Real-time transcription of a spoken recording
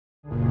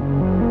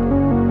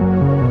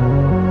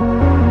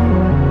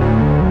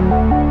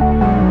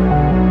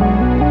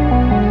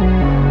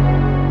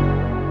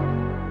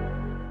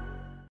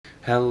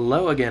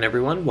again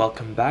everyone,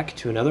 welcome back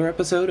to another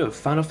episode of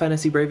Final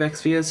Fantasy Brave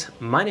Exvius.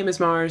 My name is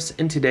Mars,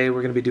 and today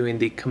we're going to be doing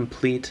the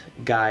complete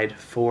guide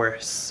for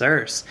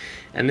Circe.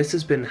 And this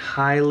has been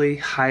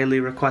highly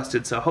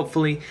requested, so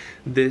hopefully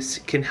this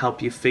can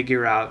help you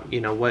figure out,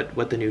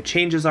 what the new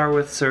changes are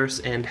with Circe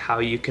and how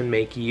you can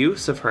make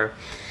use of her.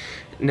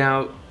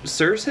 Now,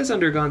 Circe has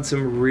undergone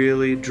some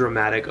really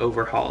dramatic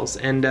overhauls,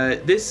 and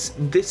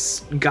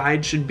this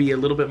guide should be a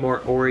little bit more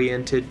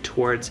oriented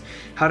towards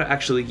how to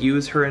actually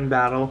use her in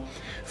battle.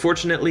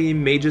 Fortunately,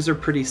 mages are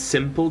pretty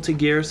simple to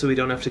gear, so we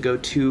don't have to go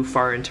too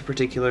far into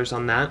particulars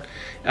on that.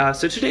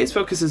 So today's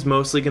focus is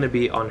mostly going to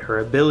be on her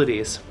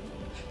abilities.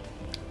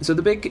 So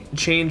the big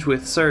change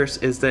with Circe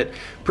is that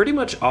pretty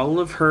much all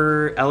of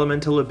her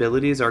elemental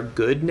abilities are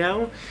good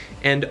now,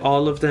 and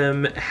all of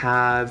them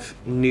have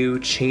new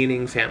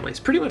chaining families.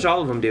 Pretty much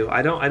all of them do.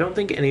 I don't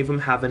think any of them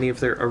have any of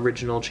their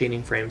original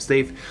chaining frames.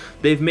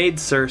 They've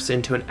made Circe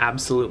into an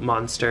absolute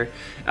monster.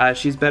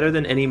 She's better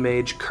than any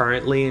mage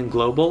currently in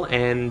Global,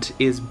 and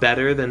is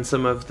better than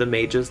some of the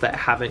mages that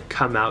haven't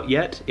come out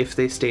yet if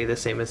they stay the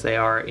same as they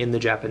are in the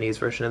Japanese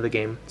version of the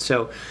game.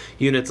 So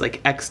units like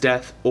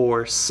X-Death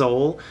or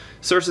Soul,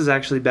 Circe is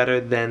actually better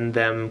than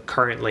them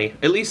currently.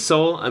 At least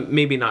Soul,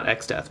 maybe not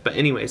X-Death. But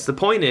anyways, the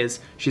point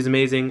is, she's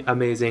amazing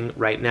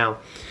right now.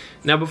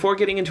 Now, before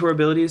getting into her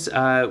abilities,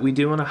 we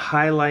do want to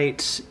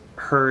highlight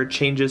her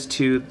changes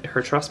to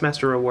her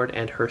Trustmaster reward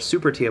and her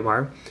Super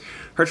TMR.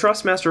 Her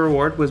Trustmaster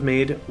reward was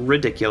made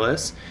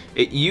ridiculous.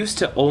 It used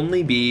to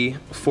only be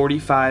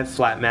 45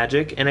 flat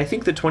magic, and I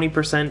think the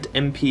 20%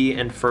 MP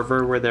and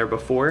Fervor were there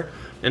before,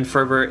 and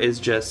Fervor is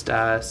just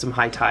some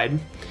high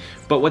tide.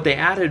 But what they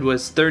added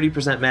was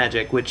 30%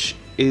 magic, which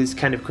is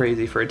kind of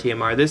crazy for a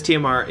TMR. This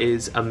TMR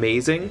is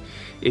amazing.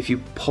 If you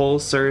pull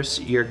Circe,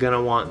 you're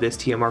gonna want this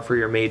TMR for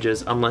your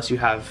mages, unless you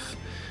have...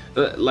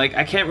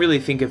 I can't really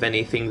think of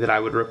anything that I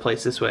would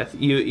replace this with.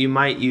 You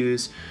might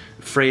use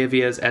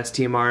Freyavia's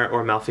STMR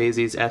or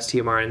Malphase's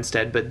STMR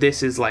instead, but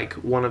this is like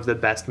one of the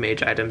best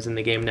mage items in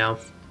the game now.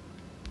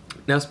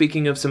 Now,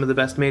 speaking of some of the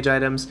best mage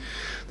items,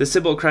 the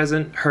Sybil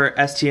Crescent, her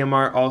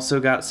STMR also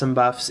got some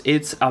buffs.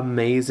 It's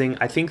amazing.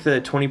 I think the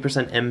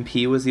 20%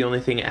 MP was the only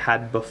thing it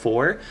had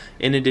before,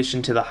 in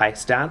addition to the high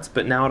stats,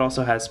 but now it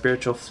also has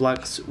Spiritual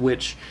Flux,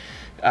 which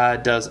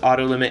does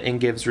auto limit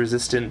and gives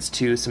resistance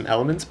to some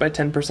elements by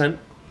 10%.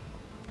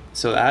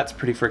 So that's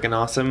pretty freaking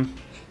awesome.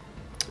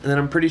 And then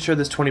I'm pretty sure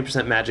this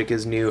 20% magic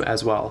is new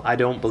as well. I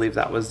don't believe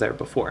that was there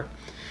before.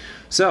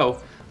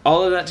 So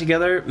all of that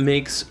together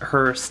makes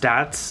her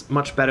stats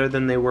much better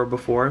than they were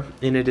before,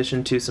 in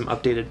addition to some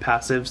updated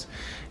passives.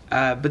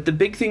 But the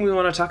big thing we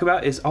want to talk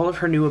about is all of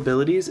her new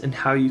abilities and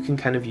how you can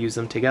kind of use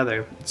them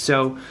together.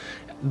 So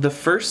the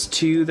first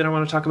two that I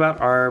want to talk about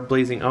are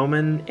Blazing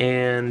Omen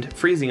and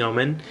Freezing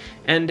Omen.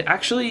 And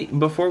actually,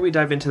 before we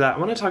dive into that, I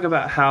want to talk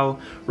about how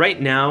right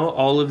now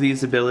all of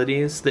these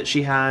abilities that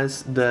she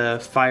has, the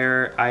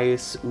fire,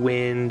 ice,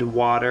 wind,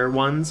 water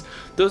ones,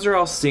 those are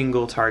all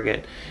single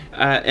target,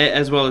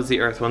 as well as the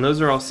earth one. Those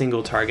are all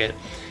single target.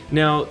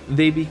 Now,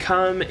 they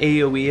become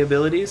AoE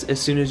abilities as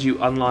soon as you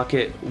unlock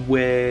it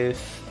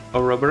with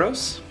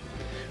Ouroboros,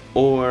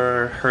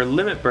 or her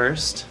Limit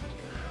Burst,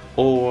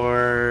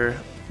 or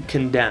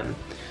Condemn.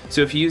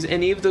 So if you use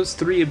any of those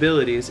three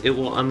abilities, it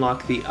will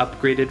unlock the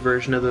upgraded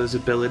version of those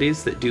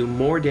abilities that do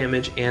more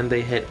damage and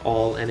they hit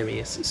all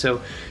enemies.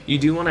 So you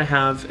do want to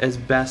have as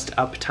best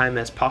uptime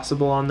as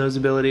possible on those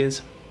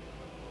abilities.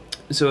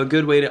 So a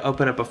good way to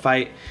open up a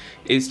fight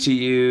is to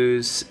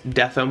use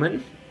Death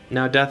Omen.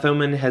 Now, Death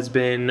Omen has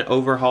been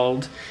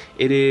overhauled.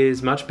 It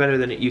is much better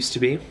than it used to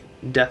be.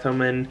 Death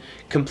Omen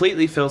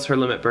completely fills her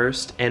Limit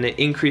Burst, and it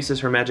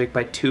increases her magic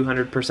by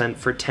 200%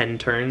 for 10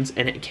 turns,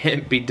 and it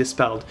can't be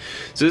dispelled.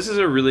 So this is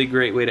a really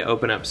great way to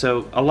open up.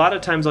 So a lot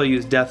of times I'll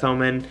use Death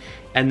Omen,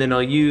 and then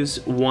I'll use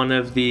one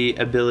of the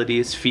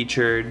abilities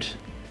featured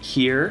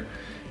here,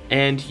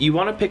 and you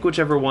want to pick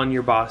whichever one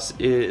your boss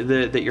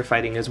that you're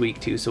fighting is weak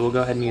to. So we'll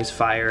go ahead and use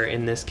Fire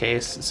in this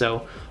case.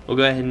 So we'll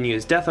go ahead and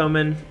use Death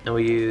Omen, and we'll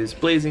use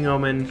Blazing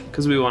Omen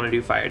because we want to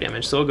do fire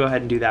damage. So we'll go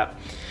ahead and do that.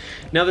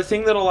 Now, the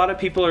thing that a lot of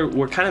people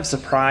were kind of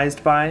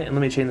surprised by, and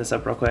let me chain this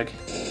up real quick.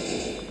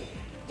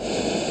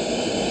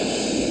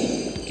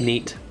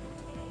 Neat.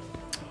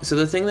 So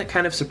the thing that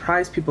kind of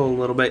surprised people a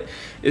little bit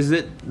is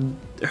that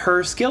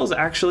her skills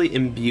actually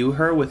imbue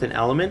her with an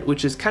element,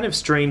 which is kind of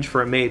strange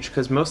for a mage,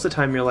 because most of the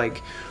time you're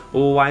like,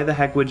 well, why the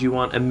heck would you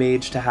want a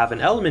mage to have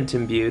an element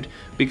imbued?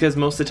 Because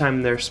most of the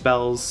time their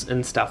spells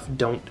and stuff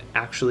don't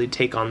actually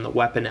take on the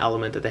weapon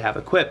element that they have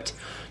equipped.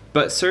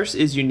 But Circe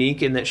is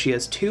unique in that she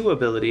has two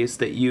abilities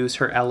that use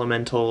her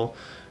elemental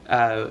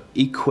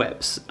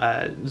equips.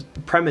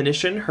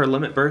 Premonition, her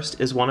Limit Burst,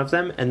 is one of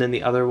them, and then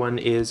the other one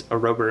is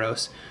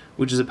Ouroboros,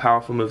 which is a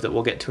powerful move that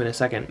we'll get to in a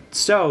second.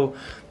 So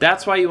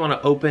that's why you want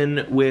to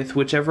open with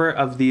whichever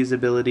of these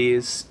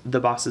abilities the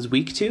boss is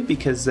weak to,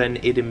 because then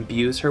it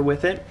imbues her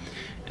with it.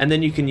 And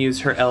then you can use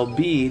her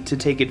LB to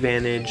take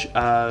advantage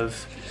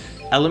of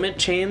element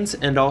chains,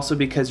 and also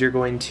because you're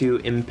going to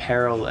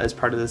imperil as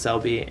part of this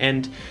LB.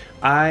 And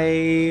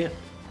I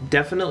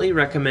definitely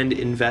recommend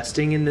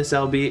investing in this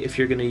LB if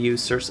you're going to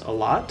use Circe a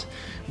lot,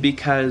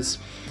 because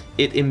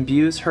it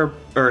imbues her,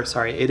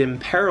 it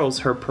imperils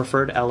her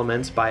preferred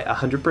elements by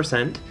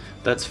 100%.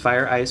 That's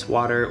fire, ice,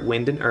 water,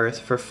 wind, and earth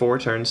for 4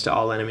 turns to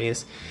all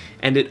enemies.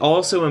 And it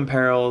also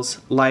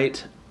imperils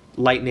light,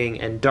 lightning,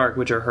 and dark,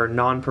 which are her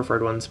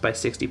non-preferred ones, by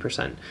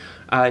 60%.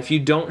 If you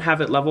don't have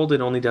it leveled,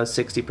 it only does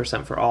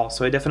 60% for all.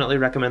 So I definitely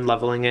recommend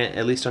leveling it,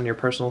 at least on your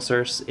personal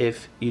Circe,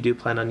 if you do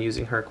plan on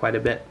using her quite a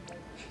bit.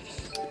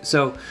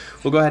 So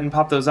we'll go ahead and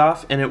pop those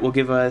off, and it will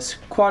give us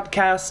quad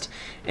cast,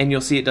 and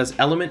you'll see it does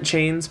element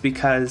chains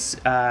because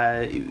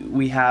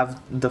we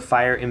have the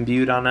fire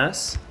imbued on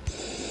us.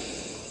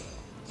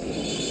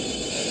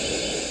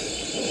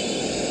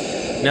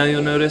 Now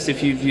you'll notice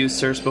if you've used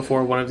Circe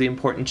before, one of the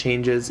important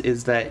changes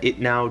is that it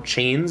now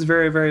chains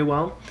very, very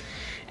well.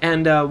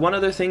 And one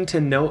other thing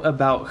to note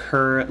about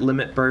her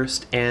Limit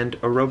Burst and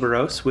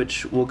Ouroboros,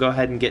 which we'll go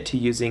ahead and get to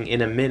using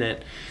in a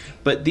minute,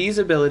 but these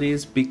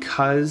abilities,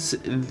 because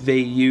they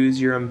use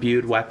your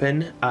imbued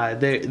weapon,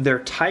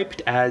 they're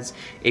typed as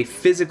a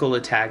physical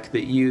attack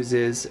that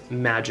uses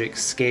magic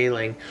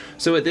scaling.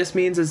 So what this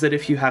means is that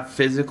if you have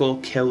physical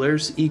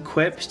killers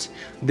equipped,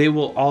 they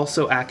will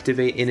also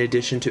activate in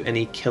addition to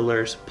any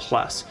killers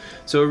plus.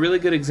 So a really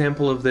good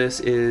example of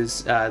this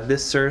is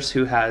this Circe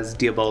who has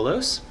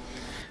Diabolos.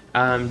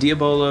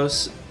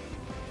 Diabolos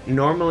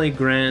normally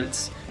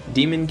grants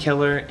Demon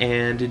Killer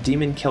and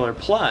Demon Killer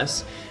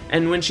Plus,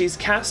 and when she's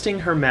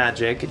casting her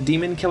magic,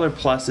 Demon Killer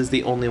Plus is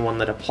the only one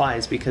that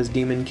applies because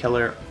Demon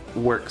Killer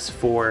works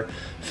for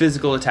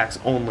physical attacks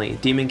only.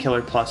 Demon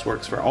Killer Plus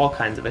works for all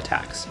kinds of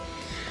attacks.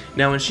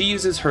 Now when she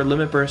uses her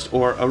Limit Burst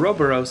or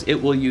Ouroboros,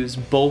 it will use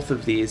both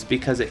of these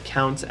because it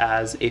counts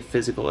as a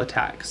physical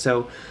attack.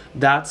 So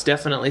that's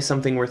definitely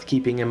something worth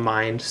keeping in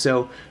mind.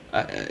 So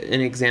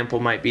an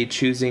example might be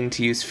choosing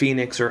to use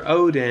Phoenix or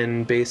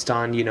Odin based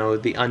on, you know,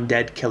 the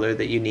undead killer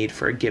that you need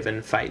for a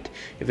given fight.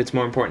 If it's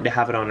more important to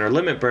have it on her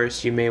Limit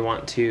Burst, you may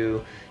want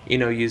to, you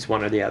know, use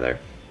one or the other,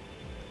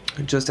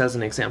 just as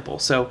an example.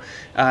 So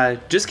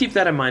just keep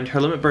that in mind.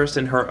 Her Limit Burst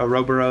and her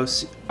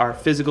Ouroboros are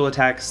physical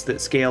attacks that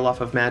scale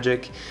off of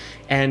magic,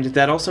 and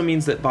that also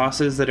means that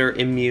bosses that are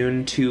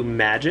immune to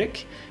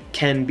magic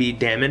can be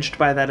damaged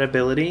by that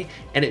ability,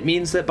 and it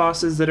means that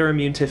bosses that are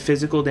immune to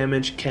physical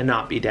damage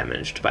cannot be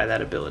damaged by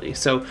that ability.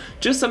 So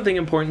just something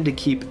important to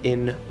keep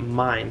in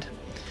mind.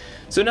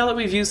 So now that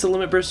we've used the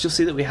Limit Burst, you'll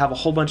see that we have a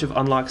whole bunch of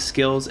unlocked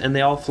skills, and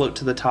they all float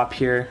to the top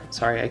here.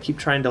 Sorry, I keep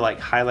trying to like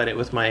highlight it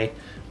with my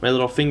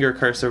little finger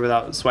cursor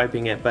without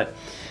swiping it, but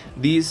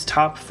these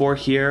top 4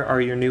 here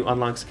are your new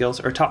unlocked skills,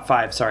 or top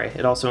 5, sorry.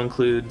 It also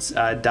includes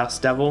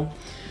Dust Devil.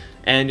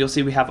 And you'll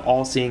see we have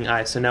All Seeing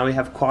Eye. So now we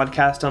have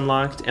Quadcast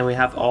unlocked, and we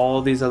have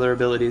all these other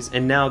abilities.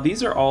 And now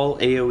these are all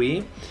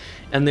AoE,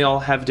 and they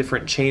all have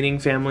different chaining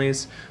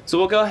families. So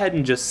we'll go ahead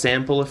and just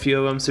sample a few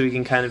of them so we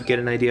can kind of get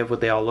an idea of what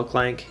they all look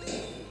like.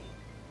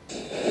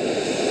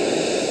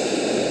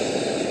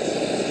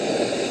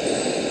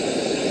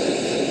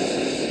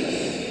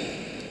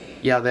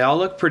 Yeah, they all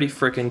look pretty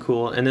freaking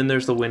cool. And then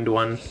there's the wind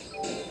one.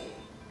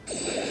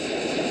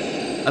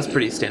 That's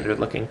pretty standard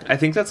looking. I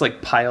think that's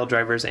like Pile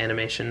Driver's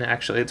animation,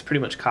 actually. It's pretty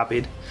much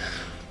copied.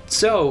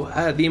 So,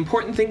 the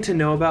important thing to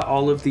know about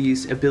all of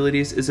these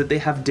abilities is that they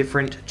have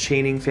different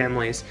chaining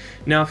families.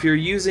 Now, if you're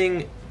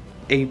using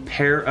a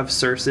pair of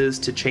Circes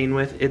to chain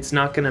with, it's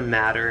not going to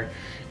matter.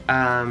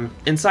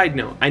 And side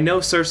note, I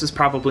know Circe is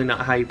probably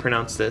not how you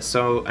pronounce this,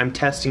 so I'm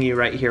testing you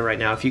right here, right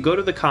now. If you go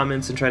to the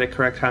comments and try to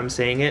correct how I'm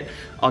saying it,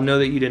 I'll know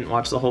that you didn't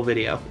watch the whole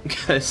video,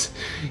 because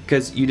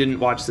you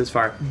didn't watch this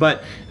far.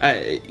 But,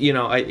 you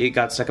know, it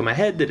got stuck in my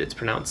head that it's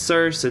pronounced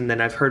Circe, and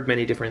then I've heard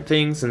many different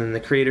things, and then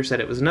the creator said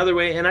it was another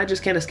way, and I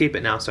just can't escape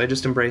it now, so I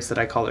just embrace that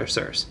I call her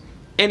Circe.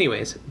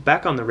 Anyways,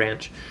 back on the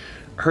ranch.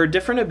 Her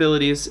different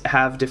abilities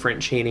have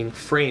different chaining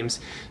frames.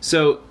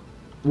 So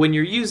when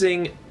you're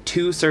using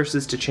 2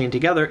 Circes to chain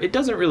together, it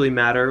doesn't really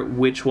matter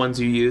which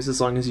ones you use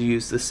as long as you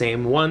use the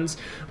same ones,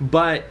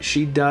 but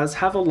she does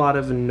have a lot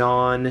of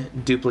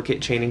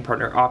non-duplicate chaining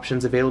partner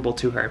options available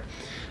to her.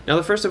 Now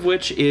the first of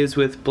which is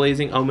with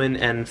Blazing Omen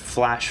and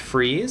Flash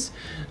Freeze.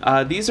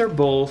 These are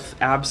both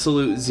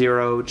absolute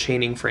 0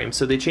 chaining frames.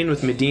 So they chain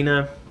with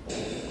Medina,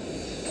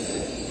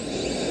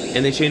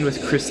 and they chain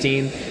with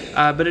Christine.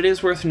 But it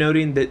is worth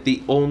noting that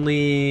the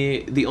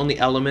only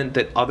element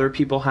that other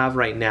people have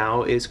right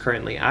now is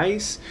currently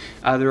ice.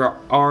 There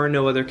are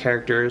no other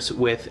characters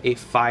with a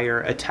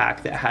fire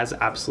attack that has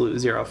absolute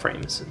 0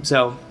 frames.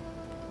 So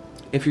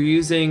if you're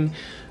using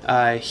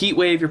Heat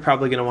Wave, you're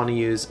probably going to want to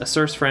use a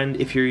Circe friend.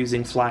 If you're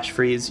using Flash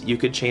Freeze, you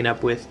could chain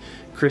up with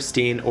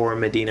Christine or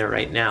Medina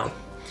right now.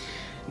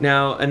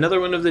 Now,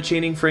 another one of the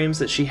chaining frames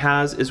that she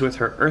has is with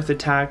her earth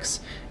attacks.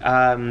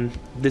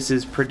 This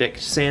is Predict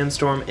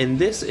Sandstorm, and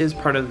this is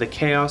part of the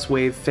Chaos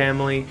Wave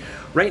family.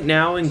 Right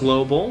now in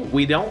Global,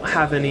 we don't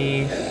have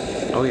any...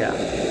 Oh yeah.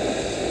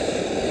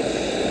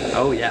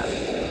 Oh yeah.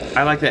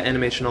 I like that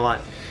animation a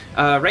lot.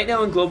 Right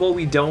now in Global,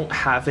 we don't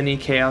have any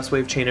Chaos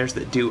Wave Chainers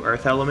that do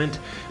Earth Element,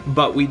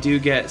 but we do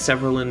get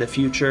several in the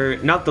future,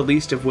 not the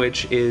least of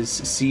which is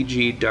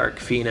CG Dark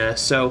Fina.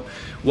 So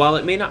while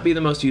it may not be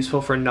the most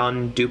useful for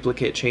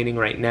non-duplicate chaining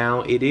right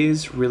now, it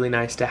is really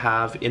nice to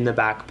have in the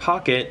back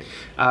pocket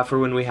for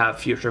when we have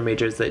future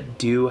mages that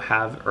do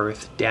have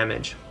Earth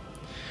damage.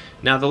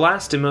 Now the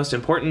last and most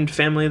important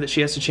family that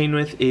she has to chain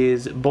with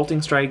is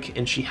Bolting Strike,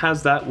 and she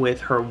has that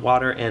with her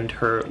water and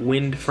her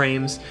wind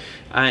frames.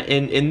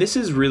 And this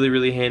is really,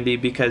 really handy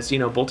because, you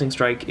know, Bolting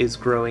Strike is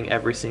growing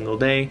every single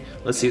day.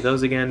 Let's see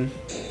those again.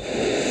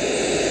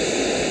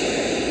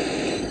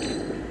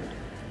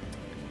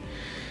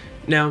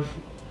 Now,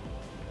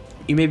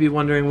 you may be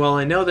wondering, well,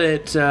 I know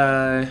that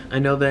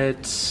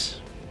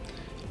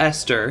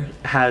Esther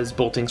has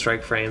Bolting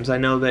Strike frames. I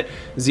know that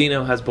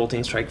Xeno has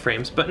Bolting Strike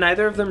frames, but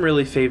neither of them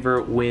really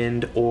favor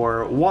wind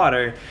or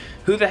water.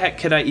 Who the heck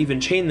could I even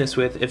chain this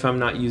with if I'm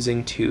not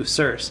using two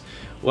Circe?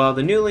 Well,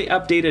 the newly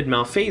updated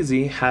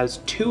Malphase has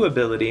two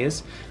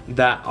abilities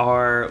that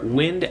are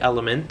wind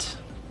element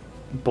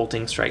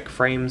Bolting Strike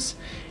frames,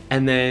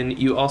 and then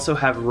you also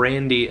have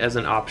Randy as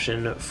an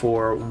option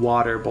for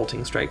water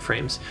Bolting Strike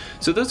frames.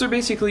 So those are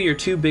basically your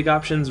two big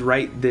options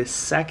right this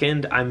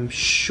second. I'm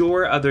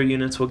sure other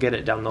units will get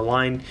it down the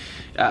line.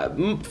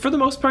 For the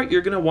most part,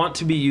 you're going to want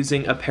to be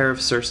using a pair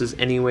of Circes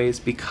anyways,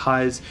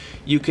 because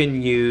you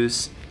can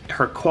use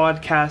her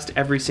quad cast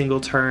every single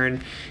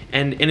turn,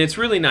 and it's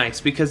really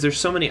nice because there's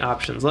so many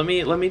options. Let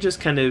me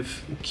just kind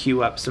of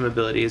queue up some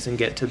abilities and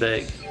get to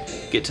the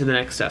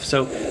next stuff.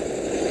 So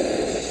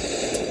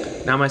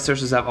now my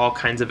Circes have all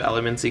kinds of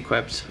elements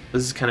equipped.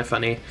 This is kind of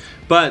funny.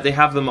 But they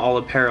have them all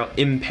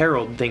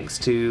imperiled thanks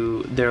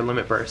to their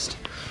limit burst.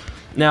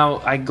 Now,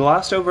 I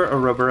glossed over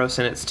Ouroboros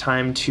and it's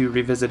time to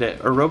revisit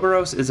it.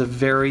 Ouroboros is a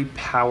very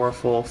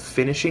powerful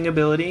finishing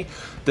ability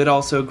that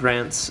also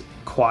grants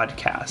quad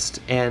cast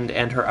and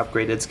her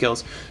upgraded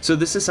skills. So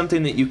this is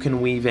something that you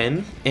can weave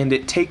in, and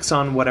it takes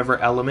on whatever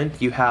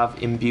element you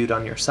have imbued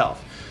on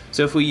yourself.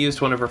 So if we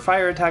used one of her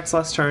fire attacks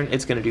last turn,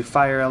 it's going to do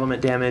fire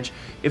element damage.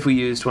 If we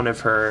used one of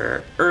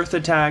her earth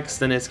attacks,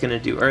 then it's going to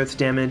do earth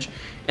damage.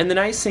 And the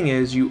nice thing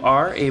is you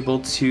are able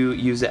to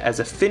use it as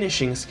a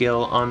finishing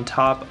skill on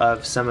top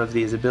of some of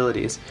these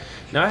abilities.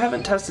 Now I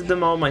haven't tested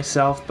them all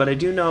myself, but I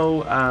do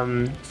know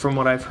from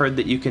what I've heard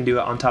that you can do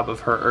it on top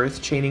of her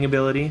earth chaining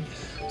ability.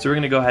 So we're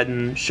going to go ahead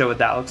and show what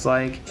that looks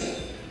like.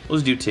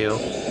 We'll just do two.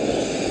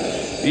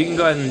 You can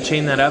go ahead and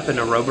chain that up and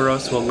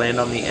Ouroboros will land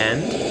on the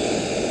end.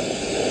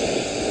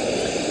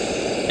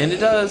 And it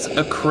does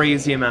a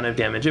crazy amount of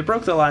damage. It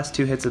broke the last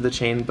two hits of the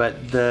chain,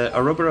 but the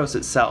Ouroboros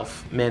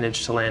itself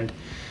managed to land.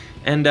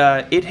 And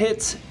it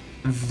hits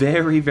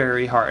very,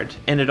 very hard.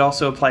 And it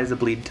also applies a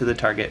bleed to the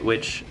target,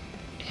 which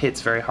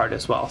hits very hard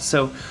as well.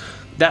 So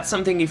that's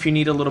something, if you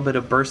need a little bit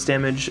of burst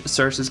damage,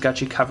 Circe has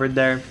got you covered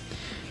there.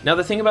 Now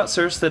the thing about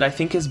Circe that I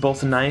think is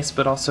both nice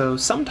but also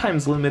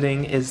sometimes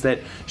limiting is that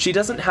she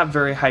doesn't have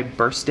very high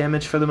burst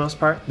damage for the most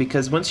part,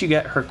 because once you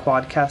get her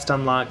quad cast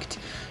unlocked,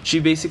 she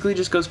basically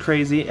just goes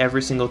crazy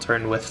every single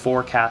turn with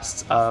 4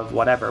 casts of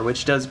whatever,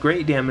 which does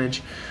great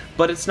damage,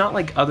 but it's not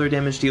like other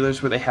damage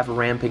dealers where they have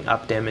ramping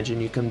up damage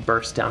and you can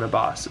burst down a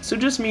boss. So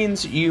it just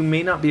means you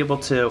may not be able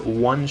to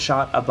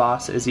one-shot a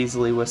boss as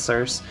easily with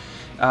Circe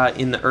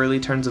in the early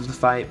turns of the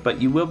fight, but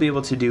you will be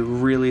able to do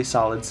really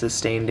solid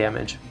sustained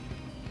damage.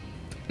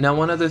 Now,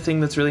 one other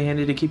thing that's really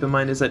handy to keep in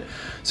mind is that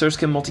Circe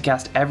can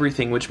multicast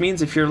everything, which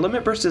means if your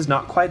limit burst is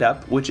not quite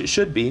up, which it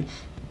should be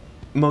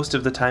most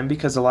of the time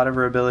because a lot of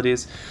her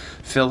abilities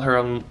fill her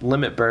own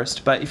limit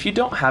burst, but if you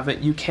don't have it,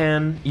 you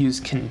can use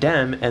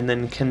Condemn and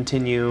then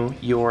continue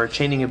your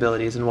chaining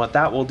abilities, and what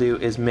that will do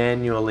is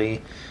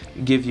manually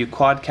give you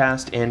quad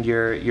cast and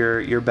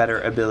your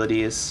better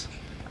abilities.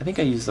 I think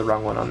I used the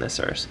wrong one on this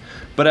Circe,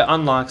 but it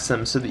unlocks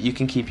them so that you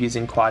can keep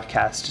using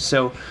quadcast.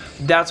 So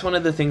that's one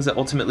of the things that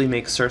ultimately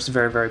makes Circe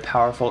very, very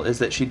powerful, is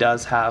that she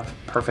does have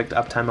perfect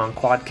uptime on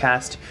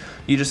quadcast.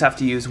 You just have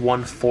to use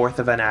 1/4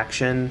 of an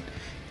action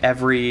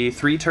every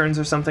 3 turns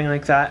or something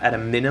like that at a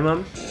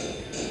minimum.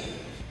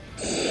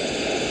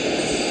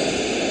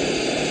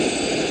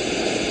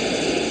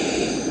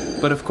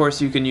 But of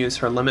course you can use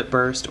her limit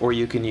burst, or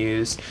you can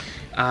use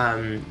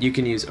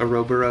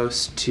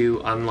Ouroboros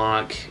to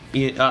unlock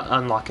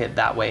it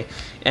that way.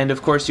 And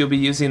of course you'll be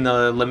using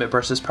the limit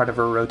burst as part of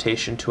her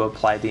rotation to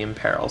apply the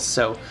imperils.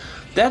 So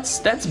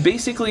that's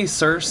basically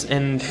Circe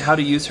and how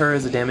to use her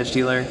as a damage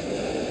dealer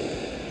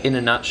in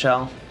a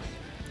nutshell.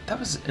 That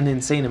was an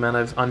insane amount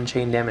of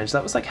unchained damage.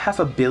 That was like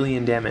 500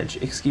 million damage.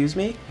 Excuse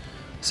me?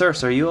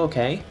 Circe, are you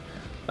okay?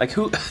 Like,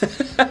 who?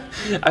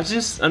 I'm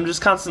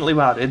just constantly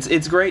wowed.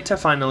 It's great to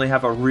finally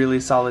have a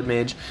really solid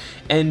mage,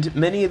 and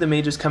many of the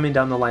mages coming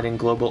down the line in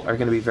Global are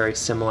going to be very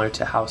similar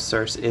to how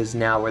Circe is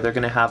now, where they're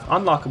going to have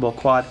unlockable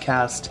quad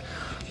cast,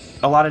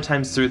 a lot of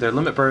times through their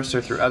limit burst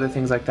or through other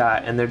things like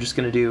that, and they're just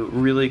going to do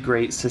really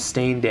great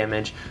sustained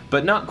damage,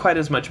 but not quite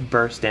as much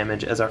burst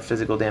damage as our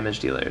physical damage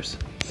dealers.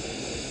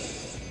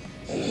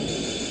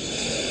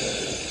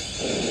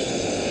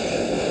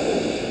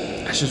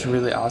 That's just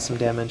really awesome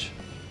damage.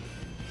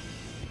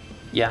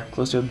 yeah,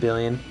 close to 1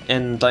 billion.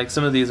 And like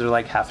some of these are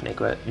like half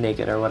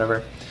naked or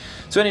whatever.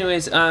 So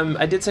anyways,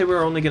 I did say we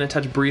were only going to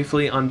touch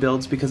briefly on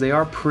builds because they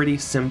are pretty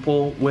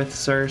simple with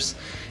Circe,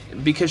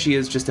 because she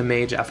is just a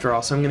mage after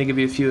all. So I'm going to give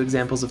you a few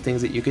examples of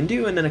things that you can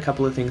do and then a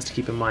couple of things to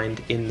keep in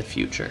mind in the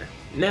future.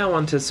 Now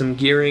on to some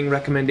gearing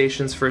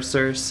recommendations for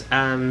Circe.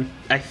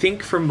 I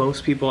think for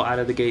most people out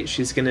of the gate,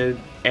 she's going to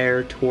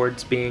err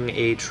towards being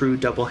a true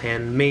double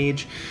hand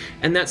mage,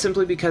 and that's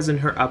simply because in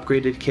her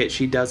upgraded kit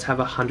she does have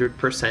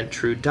 100%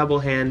 true double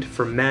hand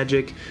for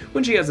magic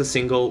when she has a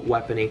single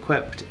weapon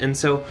equipped. And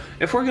so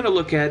if we're going to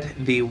look at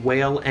the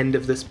whale end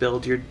of this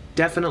build, you're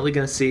definitely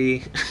going to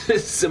see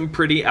some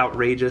pretty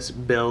outrageous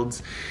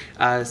builds.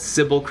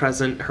 Sybil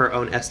Crescent, her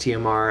own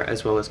STMR,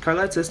 as well as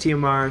Carlette's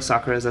STMR,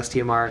 Sakura's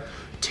STMR,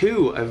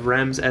 2 of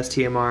Rem's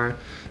STMR.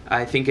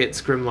 I think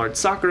it's Grimlord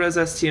Sakura's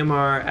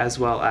STMR, as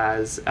well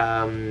as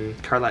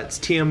Carlette's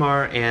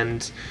TMR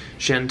and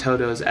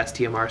Shantoto's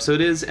STMR. So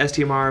it is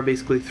STMR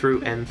basically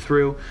through and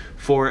through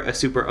for a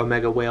Super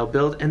Omega Whale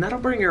build, and that'll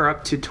bring her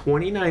up to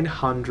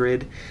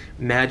 2,900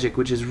 magic,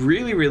 which is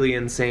really, really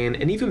insane.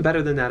 And even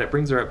better than that, it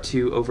brings her up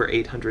to over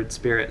 800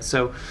 spirit.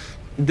 So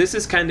this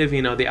is kind of,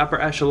 you know, the upper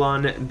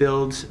echelon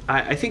build.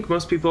 I think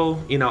most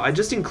people, you know, I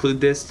just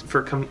include this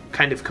for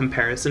kind of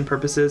comparison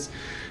purposes.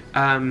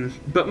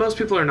 But most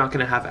people are not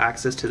going to have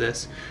access to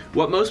this.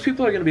 What most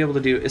people are going to be able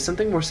to do is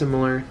something more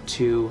similar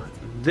to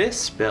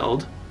this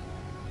build.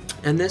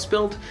 And this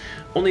build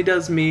only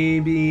does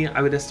maybe,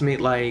 I would estimate,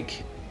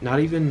 like not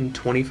even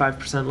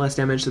 25% less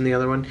damage than the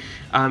other one.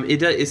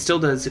 It still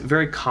does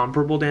very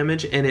comparable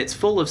damage, and it's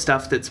full of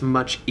stuff that's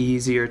much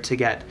easier to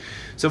get.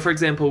 So for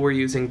example, we're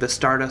using the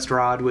Stardust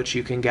Rod, which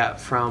you can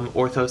get from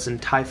Orthos and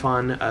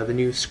Typhon, the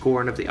new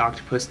Scorn of the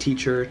Octopus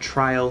Teacher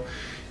trial.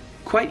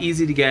 Quite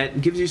easy to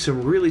get, gives you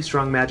some really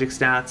strong magic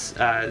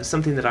stats,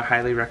 something that I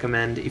highly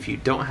recommend if you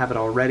don't have it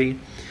already.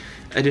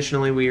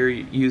 Additionally, we are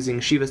using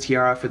Shiva's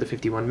Tiara for the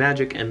 51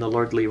 magic and the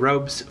Lordly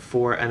Robes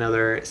for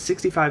another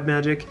 65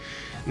 magic.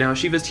 Now,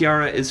 Shiva's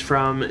Tiara is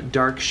from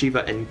Dark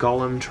Shiva and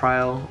Golem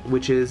trial,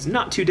 which is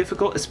not too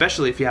difficult,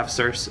 especially if you have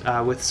Circe.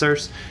 With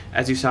Circe,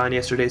 as you saw in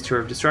yesterday's Tour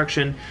of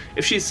Destruction,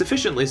 if she's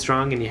sufficiently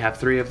strong and you have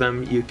 3 of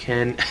them, you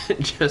can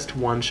just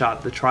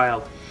one-shot the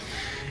trial.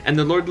 And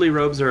the Lordly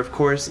Robes are, of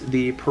course,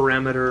 the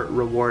parameter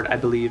reward, I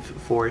believe,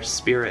 for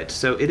Spirit.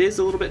 So it is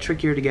a little bit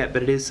trickier to get,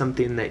 but it is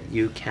something that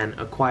you can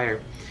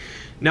acquire.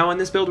 Now on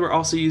this build, we're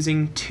also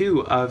using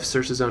 2 of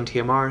Circe's own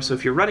TMR, so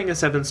if you're running a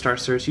 7-star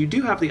Circe, you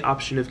do have the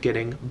option of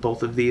getting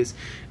both of these,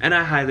 and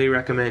I highly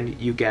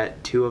recommend you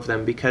get 2 of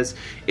them because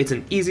it's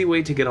an easy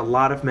way to get a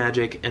lot of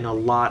magic and a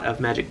lot of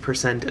magic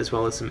percent as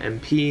well as some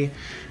MP.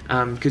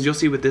 Because you'll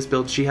see with this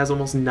build, she has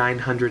almost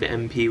 900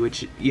 MP,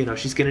 which, you know,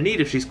 she's going to need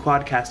if she's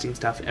quad casting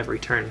stuff every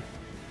turn.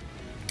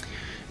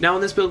 Now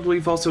in this build,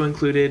 we've also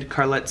included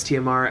Carlette's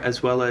TMR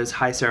as well as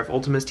High Seraph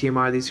Ultima's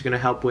TMR. These are going to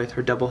help with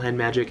her double hand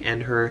magic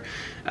and her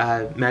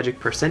magic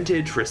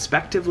percentage,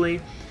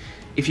 respectively.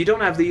 If you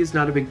don't have these,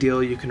 not a big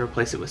deal. You can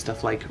replace it with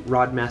stuff like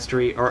Rod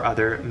Mastery or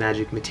other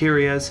magic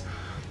materias.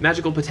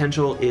 Magical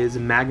Potential is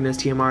Magna's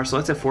TMR, so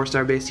that's a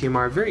 4-star base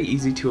TMR, very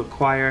easy to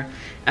acquire.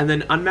 And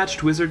then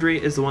Unmatched Wizardry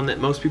is the one that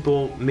most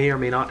people may or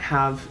may not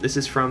have. This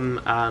is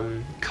from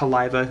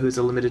Kaliva, who's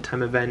a limited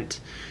time event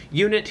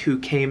unit who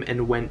came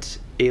and went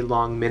a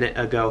long minute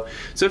ago.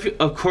 So if you,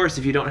 of course,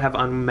 if you don't have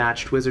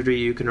Unmatched Wizardry,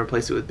 you can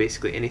replace it with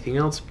basically anything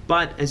else.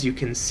 But as you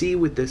can see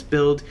with this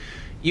build,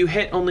 you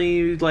hit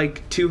only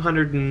like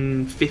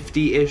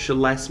 250-ish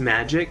less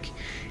magic,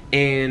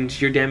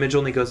 and your damage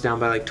only goes down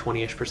by like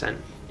 20-ish%,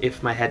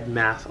 if my head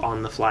math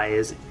on the fly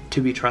is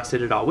to be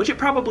trusted at all, which it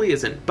probably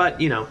isn't, but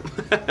you know,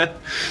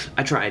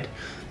 I tried.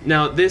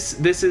 Now this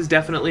is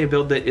definitely a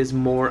build that is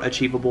more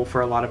achievable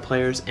for a lot of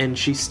players, and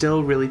she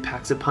still really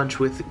packs a punch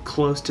with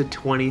close to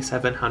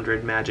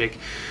 2,700 magic.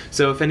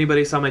 So if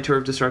anybody saw my Tour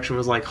of Destruction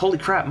was like, holy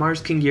crap,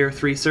 Mars can gear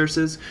 3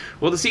 Circes,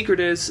 well the secret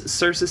is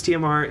Circe's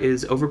TMR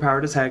is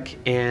overpowered as heck,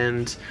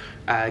 and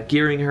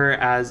gearing her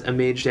as a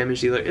mage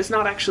damage dealer is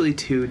not actually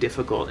too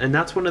difficult. And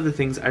that's one of the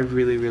things I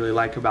really, really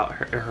like about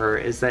her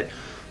is that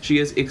she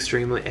is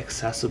extremely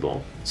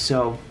accessible.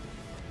 So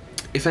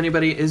if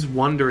anybody is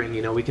wondering,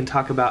 you know, we can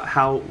talk about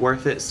how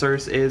worth it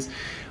Circe is.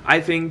 I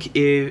think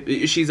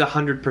she's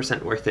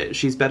 100% worth it.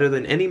 She's better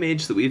than any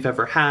mage that we've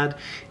ever had,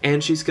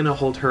 and she's going to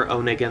hold her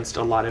own against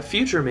a lot of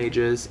future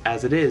mages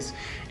as it is.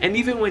 And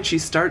even when she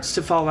starts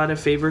to fall out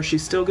of favor,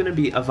 she's still going to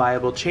be a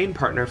viable chain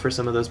partner for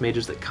some of those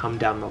mages that come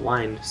down the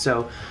line.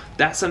 So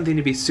that's something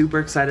to be super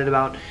excited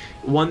about.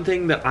 One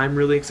thing that I'm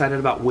really excited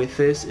about with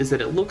this is that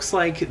it looks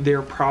like they,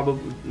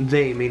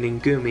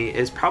 meaning Gumi,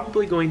 is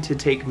probably going to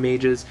take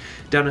mages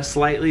down a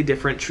slightly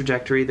different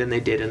trajectory than they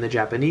did in the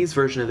Japanese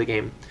version of the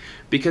game.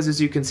 Because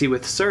as you can see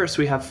with Circe,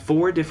 we have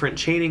 4 different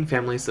chaining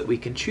families that we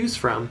can choose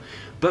from,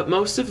 but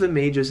most of the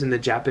mages in the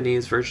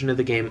Japanese version of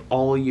the game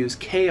all use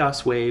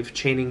Chaos Wave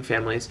chaining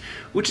families,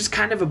 which is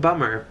kind of a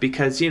bummer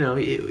because, you know,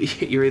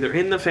 you're either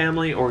in the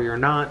family or you're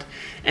not,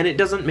 and it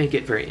doesn't make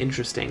it very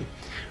interesting.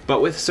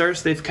 But with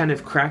Circe, they've kind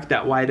of cracked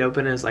that wide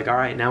open as like,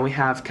 alright, now we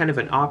have kind of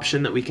an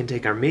option that we can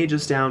take our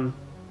mages down.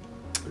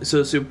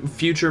 So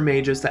future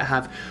mages that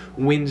have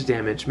wind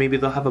damage, maybe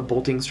they'll have a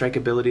bolting strike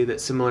ability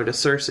that's similar to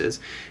Circe's,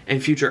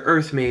 and future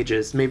earth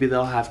mages, maybe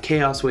they'll have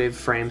chaos wave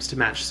frames to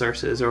match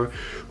Circe's,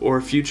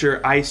 or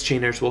future ice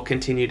chainers will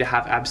continue to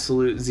have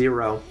absolute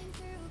zero.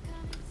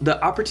 The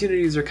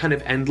opportunities are kind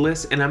of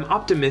endless, and I'm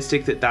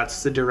optimistic that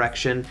that's the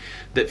direction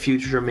that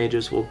future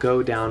mages will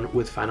go down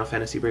with Final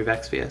Fantasy Brave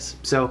Exvius.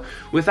 So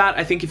with that,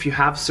 I think if you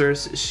have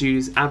Circe,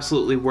 she's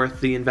absolutely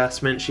worth the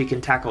investment. She can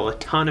tackle a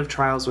ton of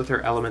trials with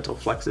her elemental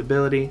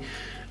flexibility,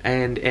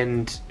 and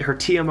her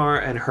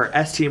TMR and her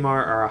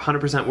STMR are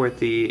 100% worth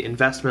the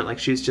investment. Like,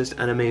 she's just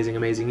an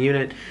amazing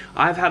unit.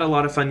 I've had a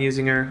lot of fun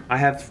using her. I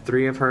have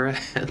 3 of her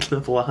at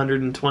level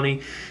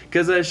 120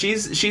 because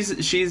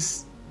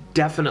she's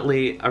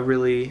definitely a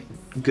really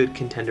good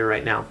contender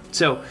right now.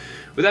 So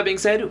with that being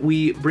said,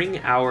 we bring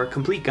our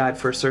complete guide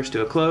for Circe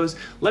to a close.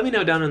 Let me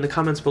know down in the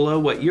comments below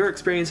what your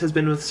experience has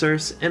been with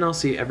Circe, and I'll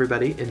see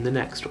everybody in the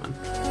next one.